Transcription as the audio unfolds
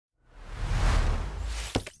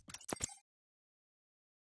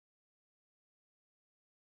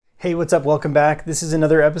Hey, what's up? Welcome back. This is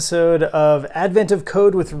another episode of Advent of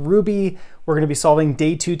Code with Ruby. We're going to be solving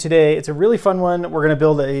day 2 today. It's a really fun one. We're going to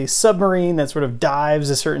build a submarine that sort of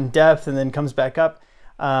dives a certain depth and then comes back up.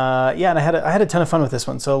 And I had a ton of fun with this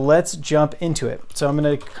one. So let's jump into it. So I'm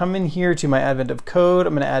going to come in here to my Advent of Code.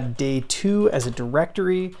 I'm going to add day 2 as a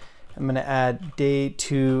directory. I'm going to add day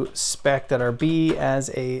 2 spec.rb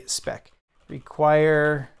as a spec.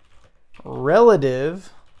 Require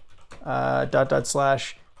relative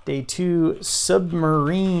day 2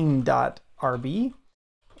 submarine.rb,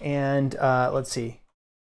 and let's see,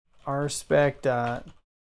 rspec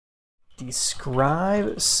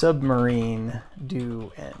describe submarine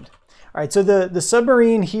do end. All right, so the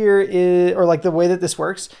submarine here is, or like the way that this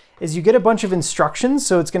works is you get a bunch of instructions.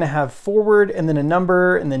 So it's going to have forward and then a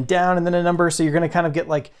number and then down and then a number. So you're going to kind of get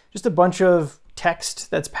like just a bunch of text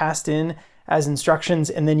that's passed in as instructions,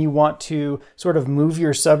 and then you want to sort of move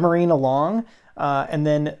your submarine along. And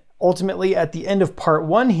then ultimately at the end of part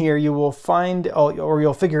 1 here, you will find, or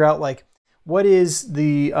you'll figure out like what is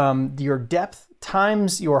the your depth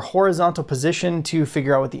times your horizontal position to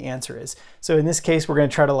figure out what the answer is. So in this case, we're going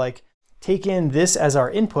to try to like take in this as our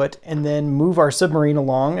input and then move our submarine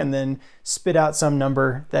along and then spit out some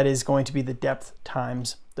number that is going to be the depth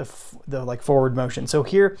times the like forward motion. So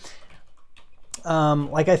here,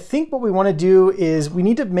 I think what we want to do is we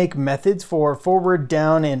need to make methods for forward,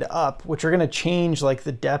 down, and up, which are going to change like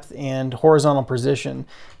the depth and horizontal position.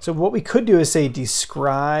 So what we could do is say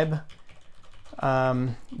describe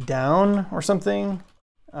down or something,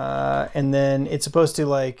 and then it's supposed to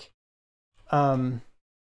like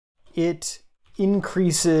it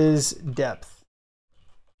increases depth.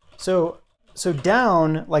 So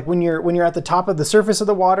down, like when you're at the top of the surface of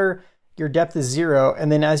the water, your depth is 0,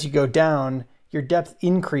 and then as you go down, your depth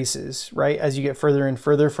increases, right, as you get further and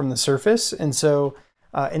further from the surface. And so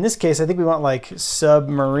in this case, I think we want like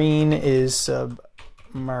submarine is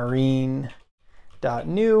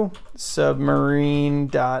submarine.new,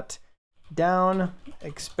 submarine.down,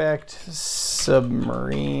 expect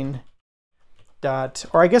submarine dot,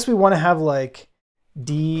 or I guess we want to have like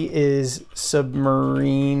D is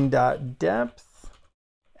submarine.depth,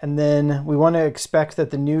 and then we want to expect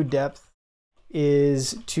that the new depth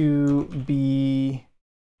is to be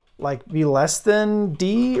less than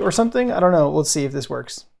D or something. I don't know. Let's see if this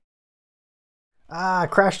works.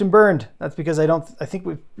 Crashed and burned. That's because I think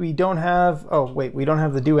we don't have, oh wait, we don't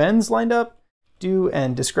have the do ends lined up. Do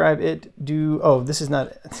end, describe it, do, oh, this is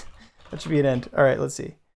not, that should be an end. All right, let's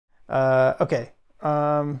see. Okay,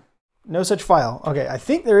 no such file. Okay, I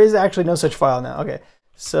think there is actually no such file now. Okay,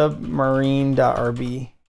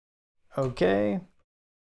 submarine.rb. Okay.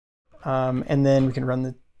 And then we can run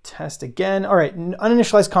the test again. All right,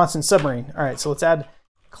 uninitialized constant submarine. All right, so let's add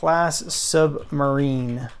class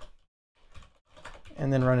submarine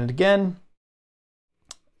and then run it again.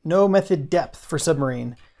 No method depth for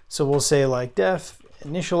submarine. So we'll say like def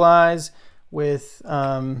initialize with,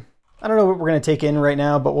 I don't know what we're going to take in right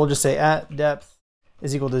now, but we'll just say at depth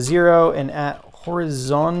is equal to 0 and at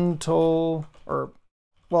horizontal, or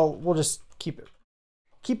well, we'll just keep it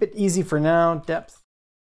easy for now, depth.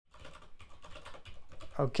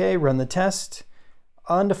 Okay, run the test.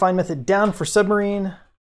 Undefined method down for submarine.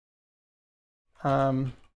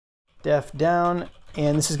 Def down,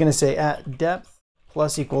 and this is going to say at depth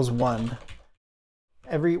plus equals 1.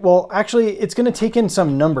 Well, actually, it's going to take in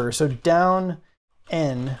some number. So down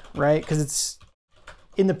n, right? Because it's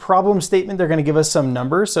in the problem statement, they're going to give us some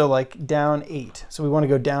number. So like down 8. So we want to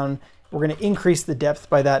go down. We're going to increase the depth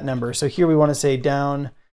by that number. So here we want to say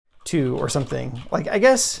down 2 or something. Like I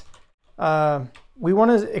guess. We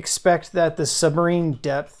want to expect that the submarine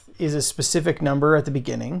depth is a specific number at the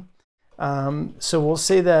beginning. So we'll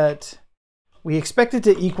say that we expect it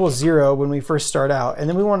to equal 0 when we first start out, and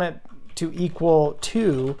then we want it to equal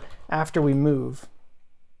 2 after we move.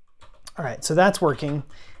 All right, so that's working.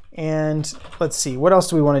 And let's see, what else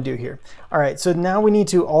do we want to do here? All right, so now we need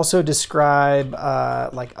to also describe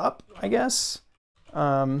like up, I guess.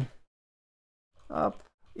 Up,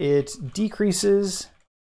 it decreases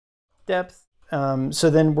depth. So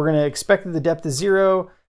then we're going to expect that the depth is 0.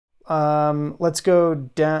 Let's go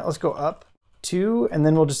down, let's go up 2, and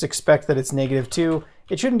then we'll just expect that it's -2.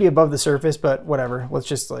 It shouldn't be above the surface, but whatever. Let's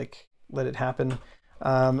just like let it happen.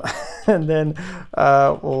 And then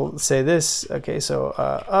we'll say this. Okay, so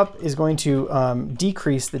up is going to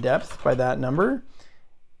decrease the depth by that number.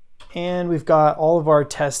 And we've got all of our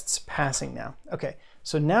tests passing now. Okay,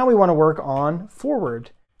 so now we want to work on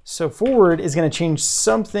forward. So forward is going to change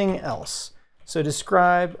something else. So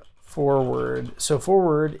describe forward. So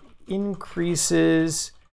forward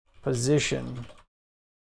increases position.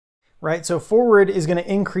 right? So forward is going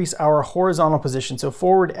to increase our horizontal position. So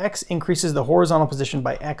forward X increases the horizontal position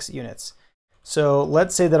by X units. So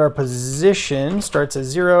let's say that our position starts at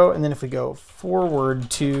 0, and then if we go forward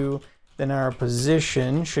 2, then our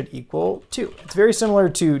position should equal 2. It's very similar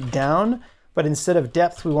to down, but instead of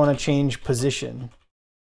depth, we want to change position.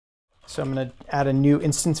 So I'm going to add a new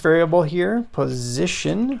instance variable here,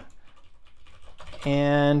 position,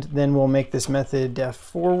 and then we'll make this method def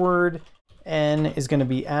forward. N is going to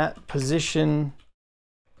be at position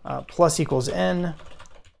plus equals n.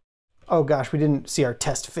 Oh gosh, we didn't see our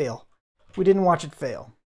test fail. We didn't watch it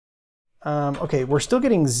fail. Okay, we're still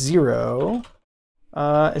getting 0.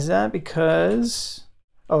 Is that because,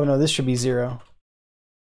 oh no, this should be 0.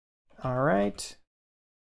 All right,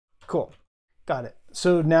 cool, got it.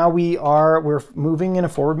 So now we're moving in a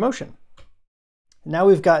forward motion. Now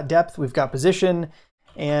we've got depth, we've got position,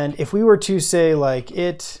 and if we were to say like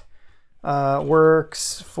it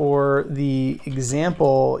works for the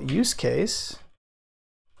example use case,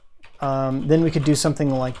 then we could do something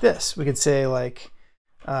like this. We could say like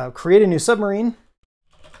create a new submarine,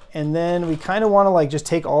 and then we kind of want to like just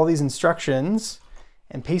take all these instructions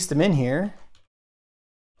and paste them in here.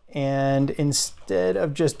 And instead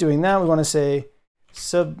of just doing that, we want to say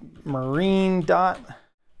submarine dot,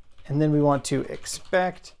 and then we want to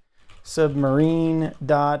expect submarine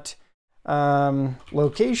dot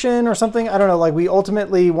location or something. I don't know, like we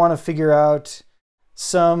ultimately want to figure out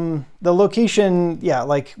the location. Yeah,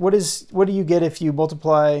 like what do you get if you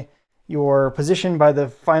multiply your position by the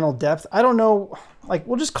final depth? I don't know, like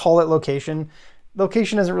we'll just call it location.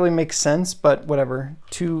 Location doesn't really make sense, but whatever,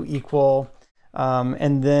 2 equal,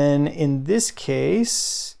 and then in this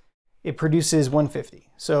case, it produces 150.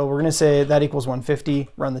 So we're gonna say that equals 150,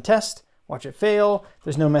 run the test, watch it fail.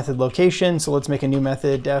 There's no method location, so let's make a new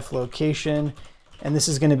method, def location, and this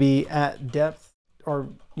is gonna be at depth, or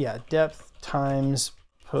yeah, depth times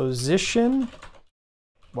position.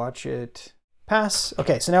 Watch it pass.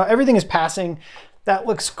 Okay, so now everything is passing. That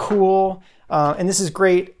looks cool. And this is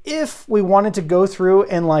great if we wanted to go through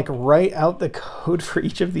and like write out the code for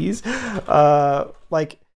each of these.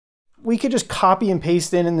 Like we could just copy and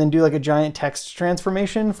paste in and then do like a giant text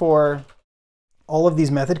transformation for all of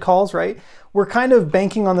these method calls, right? We're kind of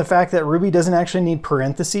banking on the fact that Ruby doesn't actually need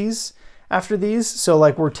parentheses after these. So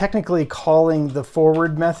like we're technically calling the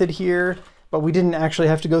forward method here, but we didn't actually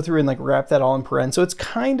have to go through and like wrap that all in paren. So it's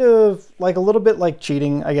kind of like a little bit like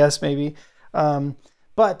cheating, I guess, maybe.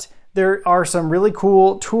 But there are some really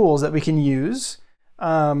cool tools that we can use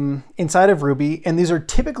inside of Ruby, and these are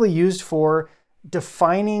typically used for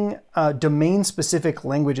defining domain-specific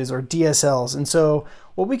languages, or DSLs. And so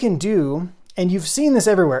what we can do, and you've seen this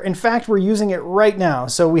everywhere. In fact, we're using it right now.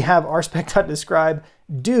 So we have rspec.describe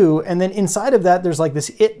do, and then inside of that, there's like this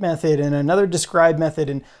it method and another describe method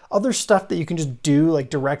and other stuff that you can just do like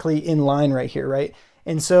directly in line right here, right?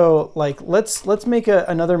 And so like, let's make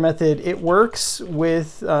another method. It works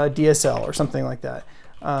with DSL or something like that.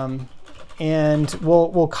 And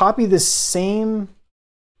we'll copy the same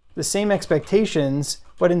expectations,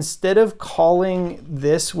 but instead of calling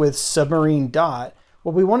this with submarine dot,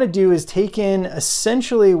 what we want to do is take in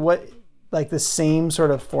essentially like the same sort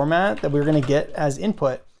of format that we're going to get as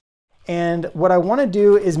input. And what I want to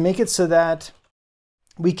do is make it so that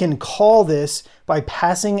we can call this by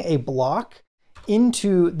passing a block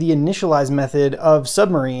into the initialize method of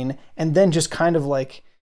submarine, and then just kind of like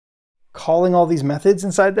calling all these methods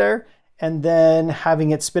inside there and then having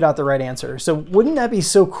it spit out the right answer. So wouldn't that be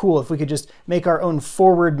so cool if we could just make our own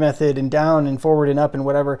forward method and down and forward and up and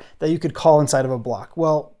whatever that you could call inside of a block?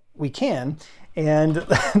 Well, we can. And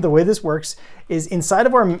the way this works is inside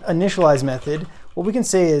of our initialize method, what we can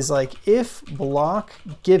say is like if block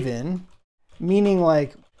given, meaning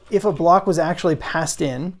like if a block was actually passed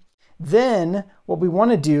in, then what we want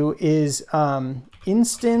to do is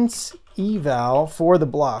instance eval for the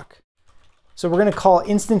block. So we're going to call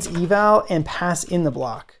instance eval and pass in the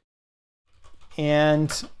block. And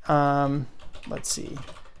let's see.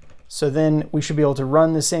 So then we should be able to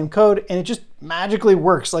run the same code and it just magically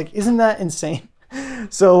works. Like, isn't that insane?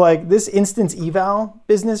 So like this instance eval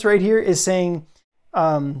business right here is saying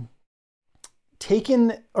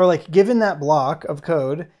taken, or like given that block of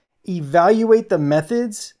code, evaluate the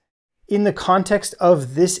methods in the context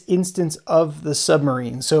of this instance of the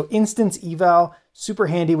submarine. So instance eval, super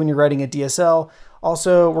handy when you're writing a DSL.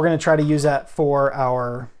 Also, we're going to try to use that for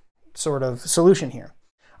our sort of solution here.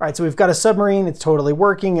 All right, so we've got a submarine. It's totally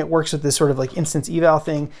working. It works with this sort of like instance eval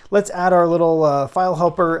thing. Let's add our little file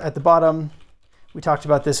helper at the bottom. We talked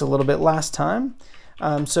about this a little bit last time.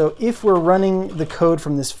 So if we're running the code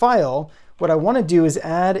from this file, what I want to do is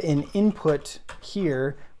add an input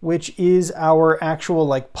here which is our actual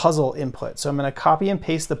like puzzle input. So I'm going to copy and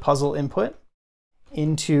paste the puzzle input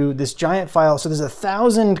into this giant file. So there's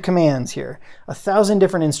 1,000 commands here, 1,000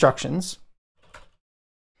 different instructions.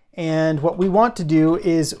 And what we want to do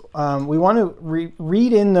is we want to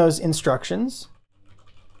read in those instructions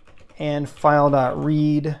and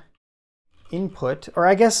file.read input, or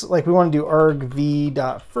I guess like we want to do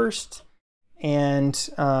argv.first, and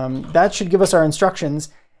that should give us our instructions.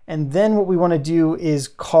 And then what we want to do is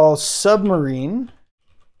call submarine,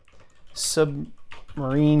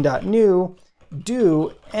 submarine.new,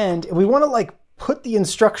 do end. And we want to like put the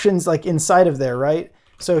instructions like inside of there, right?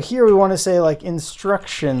 So here we want to say like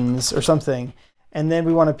instructions or something. And then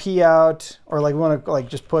we want to p out, or like we want to like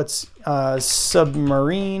just put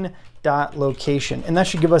submarine.location, and that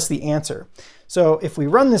should give us the answer. So if we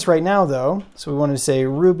run this right now though, so we want to say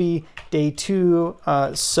Ruby day 2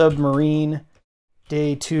 submarine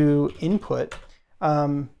day 2 input,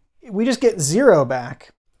 we just get 0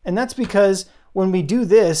 back. And that's because when we do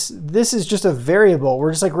this, this is just a variable.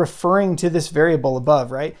 We're just like referring to this variable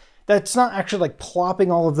above, right? That's not actually like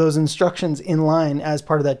plopping all of those instructions in line as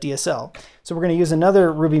part of that DSL. So we're going to use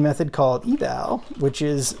another Ruby method called eval, which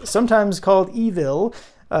is sometimes called evil,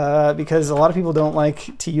 because a lot of people don't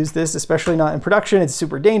like to use this, especially not in production. It's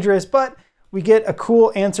super dangerous, but we get a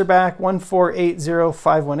cool answer back,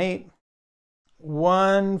 1480518.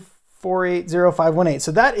 1480518.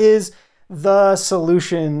 So that is the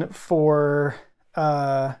solution for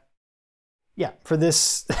for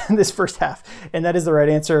this this first half, and that is the right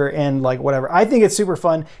answer. And like whatever, I think it's super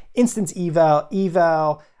fun. Instance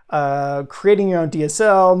eval, creating your own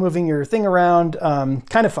DSL, moving your thing around,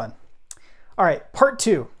 kind of fun. All right, part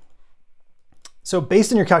 2. So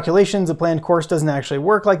based on your calculations, a planned course doesn't actually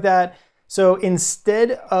work like that. So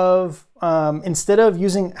instead of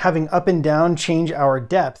having up and down change our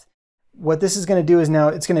depth, what this is going to do is now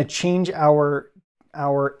it's going to change our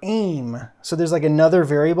aim. So there's like another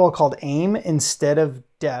variable called aim instead of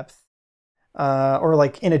depth, or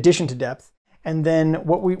like in addition to depth. And then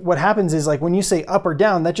what happens is like when you say up or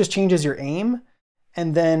down, that just changes your aim.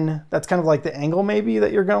 And then that's kind of like the angle maybe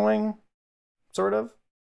that you're going, sort of.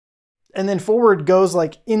 And then forward goes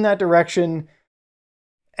like in that direction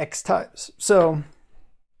X times. So,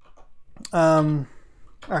 all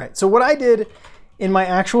right. So what I did in my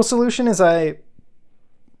actual solution is I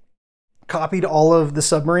copied all of the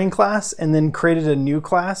submarine class and then created a new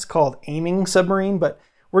class called aiming submarine, but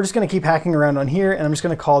we're just going to keep hacking around on here, and I'm just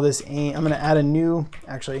going to call this aim. I'm going to add a new,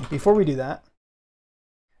 actually, before we do that,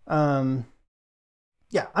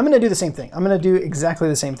 yeah, I'm going to do the same thing. I'm going to do exactly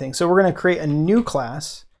the same thing. So we're going to create a new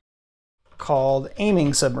class called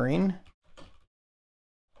aiming submarine,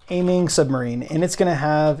 and it's going to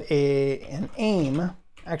have an aim.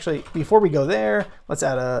 Actually, before we go there, let's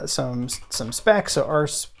add some spec. So our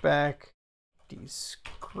spec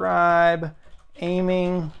describe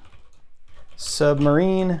aiming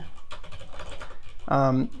submarine.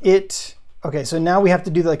 Okay, so now we have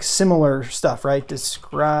to do like similar stuff, right?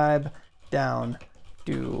 Describe down,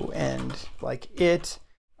 do end, like it.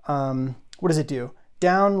 What does it do?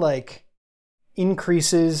 Down like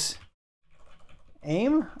increases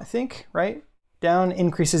aim, I think, right? Down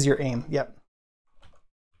increases your aim, yep.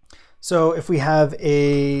 So if we have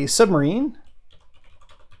a submarine,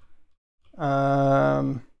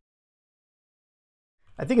 I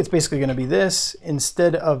think it's basically going to be this.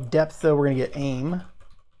 Instead of depth, though, we're going to get aim.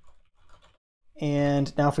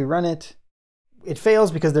 And now if we run it, it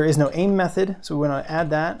fails because there is no aim method. So we want to add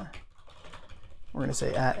that. We're going to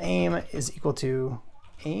say at aim is equal to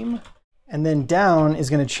aim. And then down is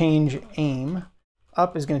going to change aim.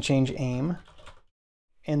 Up is going to change aim.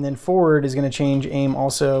 And then forward is going to change aim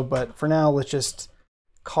also. But for now, let's just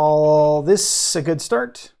call this a good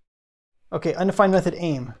start. Okay, undefined method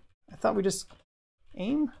aim. I thought we just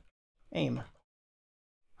aim? Aim.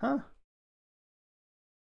 Huh?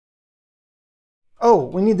 Oh,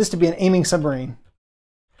 we need this to be an aiming submarine.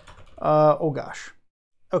 Oh gosh.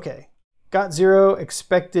 Okay. Got 0,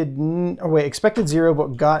 expected 0,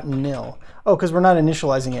 but got nil. Oh, because we're not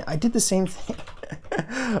initializing it. I did the same thing.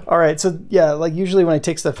 All right, so yeah, like usually when I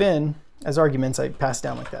take stuff in as arguments, I pass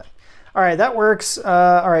down like that. All right, that works.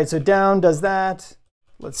 All right, so down does that.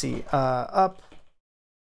 Let's see, up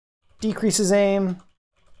decreases aim.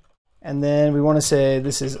 And then we want to say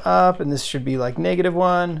this is up, and this should be like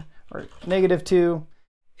 -1 or -2.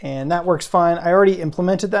 And that works fine. I already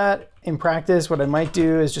implemented that in practice. What I might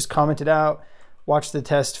do is just comment it out, watch the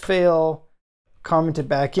test fail, comment it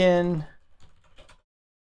back in,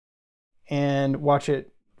 and watch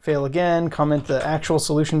it fail again, comment the actual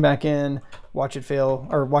solution back in, watch it fail,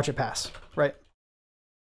 or watch it pass, right?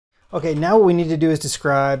 Okay, now what we need to do is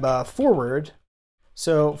describe forward.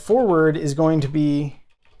 So forward is going to be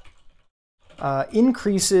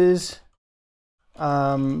increases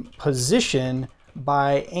position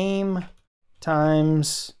by aim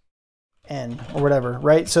times n or whatever,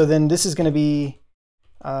 right? So then this is going to be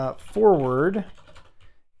forward,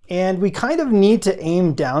 and we kind of need to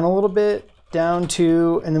aim down a little bit, down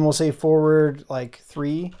 2, and then we'll say forward like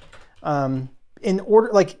 3 in order,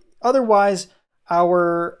 like otherwise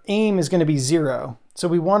our aim is going to be 0. So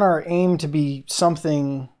we want our aim to be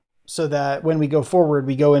something so that when we go forward,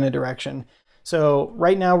 we go in a direction. So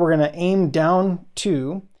right now we're going to aim down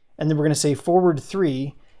 2, and then we're going to say forward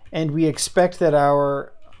 3, and we expect that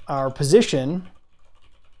our position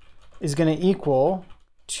is going to equal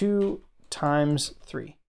 2 times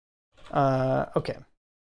 3. Okay.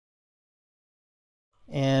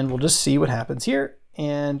 And we'll just see what happens here.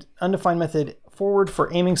 And undefined method forward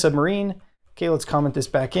for aiming submarine. Okay, let's comment this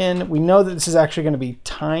back in. We know that this is actually going to be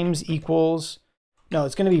times equals, no,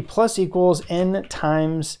 it's going to be plus equals n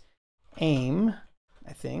times aim,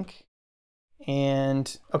 I think.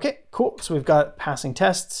 And okay, cool. So we've got passing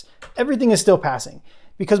tests. Everything is still passing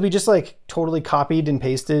because we just like totally copied and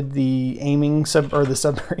pasted the aiming the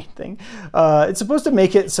submarine thing. It's supposed to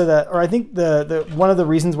make it so that, or I think the one of the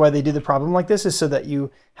reasons why they do the problem like this is so that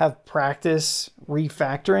you have practice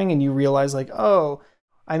refactoring and you realize like, oh,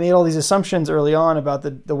 I made all these assumptions early on about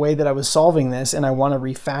the way that I was solving this, and I want to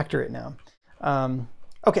refactor it now.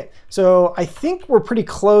 Okay, so I think we're pretty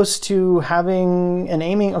close to having an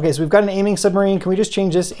aiming. Okay, so we've got an aiming submarine. Can we just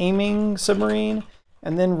change this aiming submarine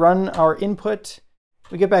and then run our input?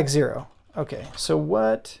 We get back 0. Okay, so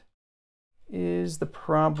what is the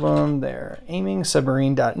problem there? Aiming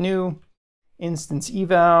submarine.new, instance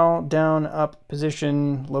eval, down, up,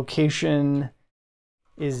 position, location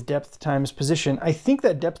is depth times position. I think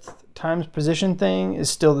that depth times position thing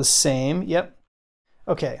is still the same. Yep.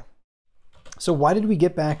 Okay. So why did we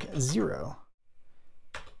get back 0?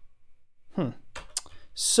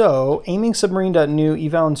 So aiming submarine.new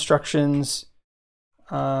eval instructions.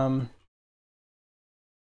 Let's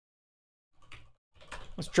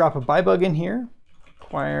drop a bybug in here.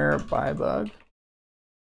 Acquire bybug.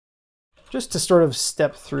 Just to sort of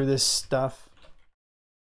step through this stuff.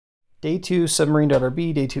 Day 2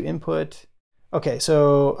 submarine.rb, day 2 input. Okay,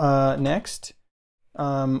 so next.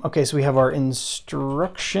 Okay, so we have our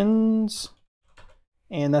instructions.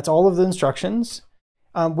 And that's all of the instructions.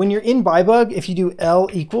 When you're in bybug, if you do L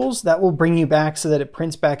equals, that will bring you back so that it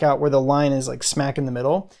prints back out where the line is like smack in the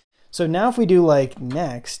middle. So now if we do like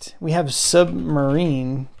next, we have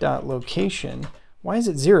submarine.location. Why is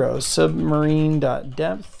it 0?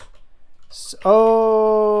 Submarine.depth.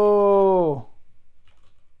 Oh,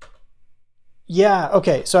 yeah,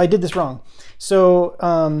 okay, so I did this wrong. So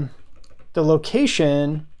the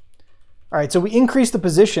location, all right, so we increase the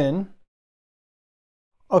position.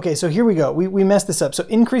 Okay, so here we go. We messed this up. So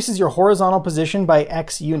increases your horizontal position by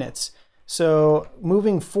X units. So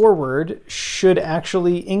moving forward should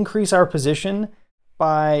actually increase our position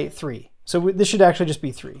by 3. So this should actually just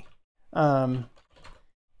be 3. And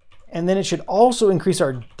then it should also increase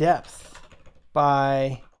our depth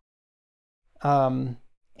by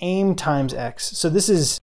aim times X. So this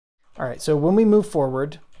is, all right, so when we move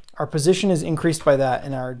forward, our position is increased by that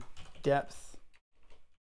and our depth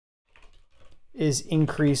is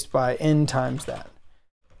increased by n times that.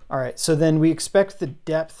 All right, so then we expect the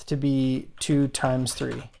depth to be 2 times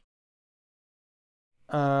 3.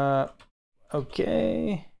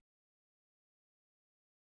 Okay.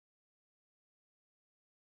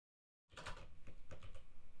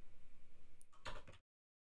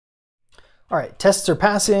 All right, tests are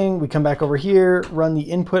passing. We come back over here, run the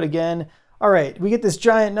input again. All right, we get this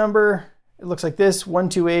giant number. It looks like this,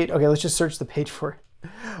 128. Okay, let's just search the page for it.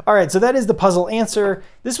 All right, so that is the puzzle answer.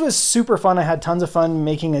 This was super fun. I had tons of fun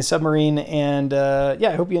making a submarine, and yeah,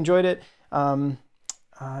 I hope you enjoyed it.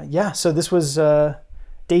 Yeah, so this was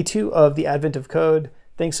day 2 of the Advent of Code.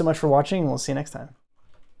 Thanks so much for watching, and we'll see you next time.